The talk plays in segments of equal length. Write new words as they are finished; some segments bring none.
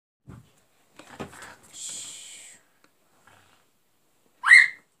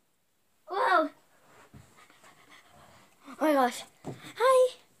gosh.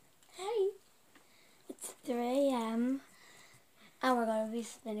 Hi. Hi. It's 3 a.m. and we're going to be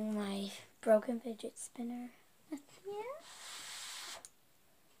spinning my broken fidget spinner. Yeah.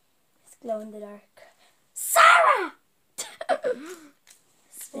 It's glow in the dark. Sarah!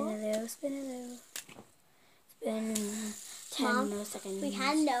 Spin-a-loo, spin-a-loo. Spin 10 Mom, milliseconds. We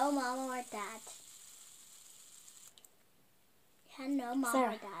had no mom or dad. We had no mom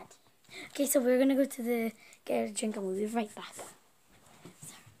Sarah. or dad. Okay, so we're going to go to get a drink and we'll be right back.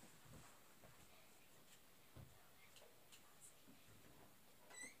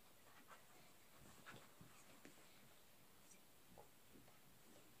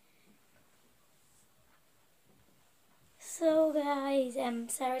 So guys,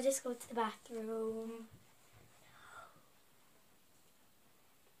 Sarah just go to the bathroom.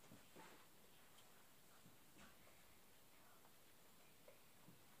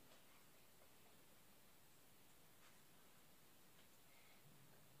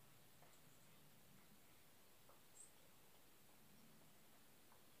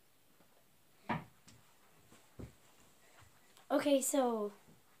 Okay, so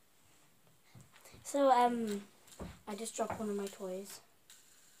I just dropped one of my toys.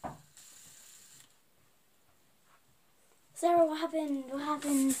 Sarah, what happened? What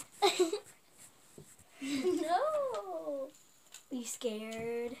happened? No. Are you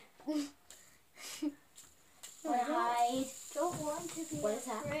scared? No, Wanna hide? Don't want to be What is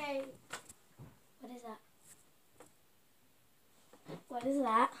that? afraid. What is that? What is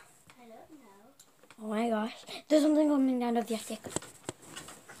that? I don't know. Oh my gosh. There's something coming down of the attic.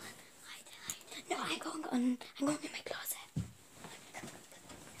 No, I'm going in my closet.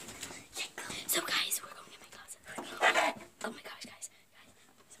 So guys, we're going in my closet. Oh my gosh, guys.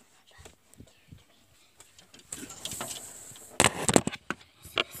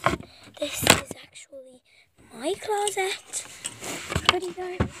 This is actually my closet. Pretty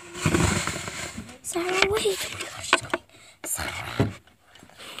dark. Sarah, wait. Oh my gosh, she's coming. Sarah.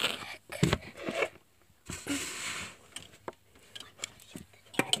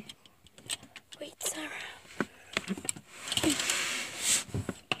 Wait, Sarah.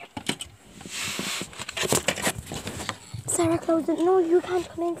 Sarah, close it. No, you can't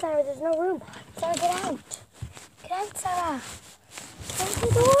come in, Sarah. There's no room. Sarah, get out. Get out, Sarah. Close the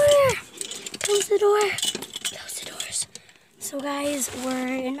door. Close the door. Close the doors. So, guys, we're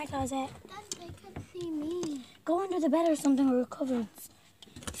in my closet. Dad, they can see me. Go under the bed or something or cupboards.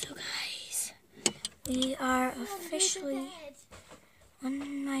 So, guys, we are officially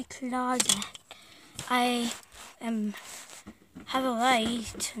in my closet. I have a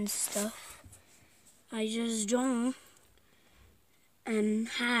light and stuff. I just don't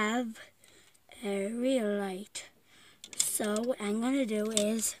have a real light. So what I'm gonna do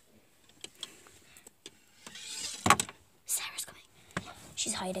is Sarah's coming.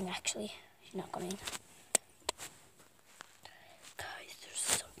 She's hiding actually. She's not coming. Guys, there's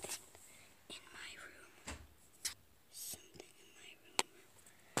something in my room. Something in my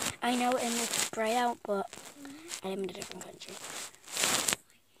room. I know and it's bright out, but I am in a different country.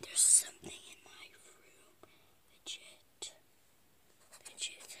 There's something in my room.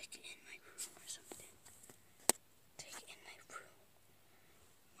 Legit, like in my room or something. Like in my room.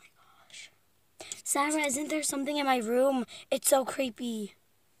 Oh my gosh. Sarah, isn't there something in my room? It's so creepy.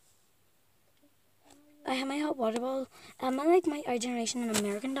 I have my hot water bottle. I like our generation and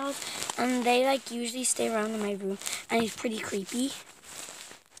American dolls, and they like usually stay around in my room, and it's pretty creepy.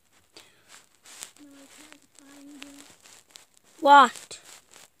 No, I can't find it. What?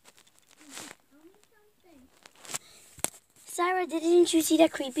 Tell me something. Sarah, didn't you see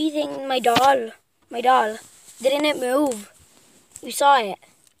that creepy thing in my doll? My doll. Didn't it move? You saw it.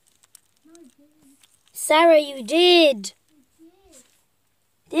 No, I didn't. Sarah, you did. I did.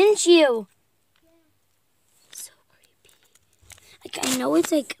 Didn't you? Yeah. So creepy. Like, I know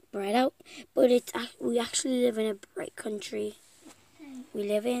it's like bright out, but we actually live in a bright country. We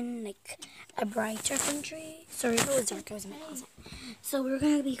live in like a brighter country. Sorry if it was dark, I was in my closet. So we're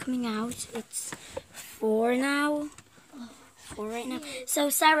gonna be coming out. It's 4 now. 4 right now. So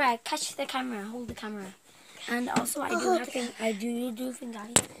Sarah, catch the camera, hold the camera. And also I do think I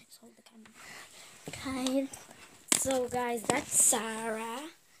just hold the camera. Okay. So guys, that's Sarah.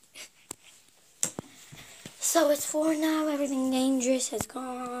 So it's 4 now, everything dangerous has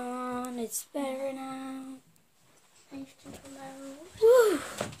gone. It's better now. Nice to know. Woo.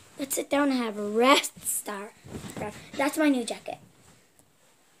 Let's sit down and have a rest. That's my new jacket.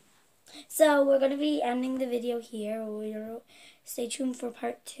 So we're going to be ending the video here. Stay tuned for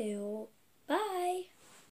part 2. Bye.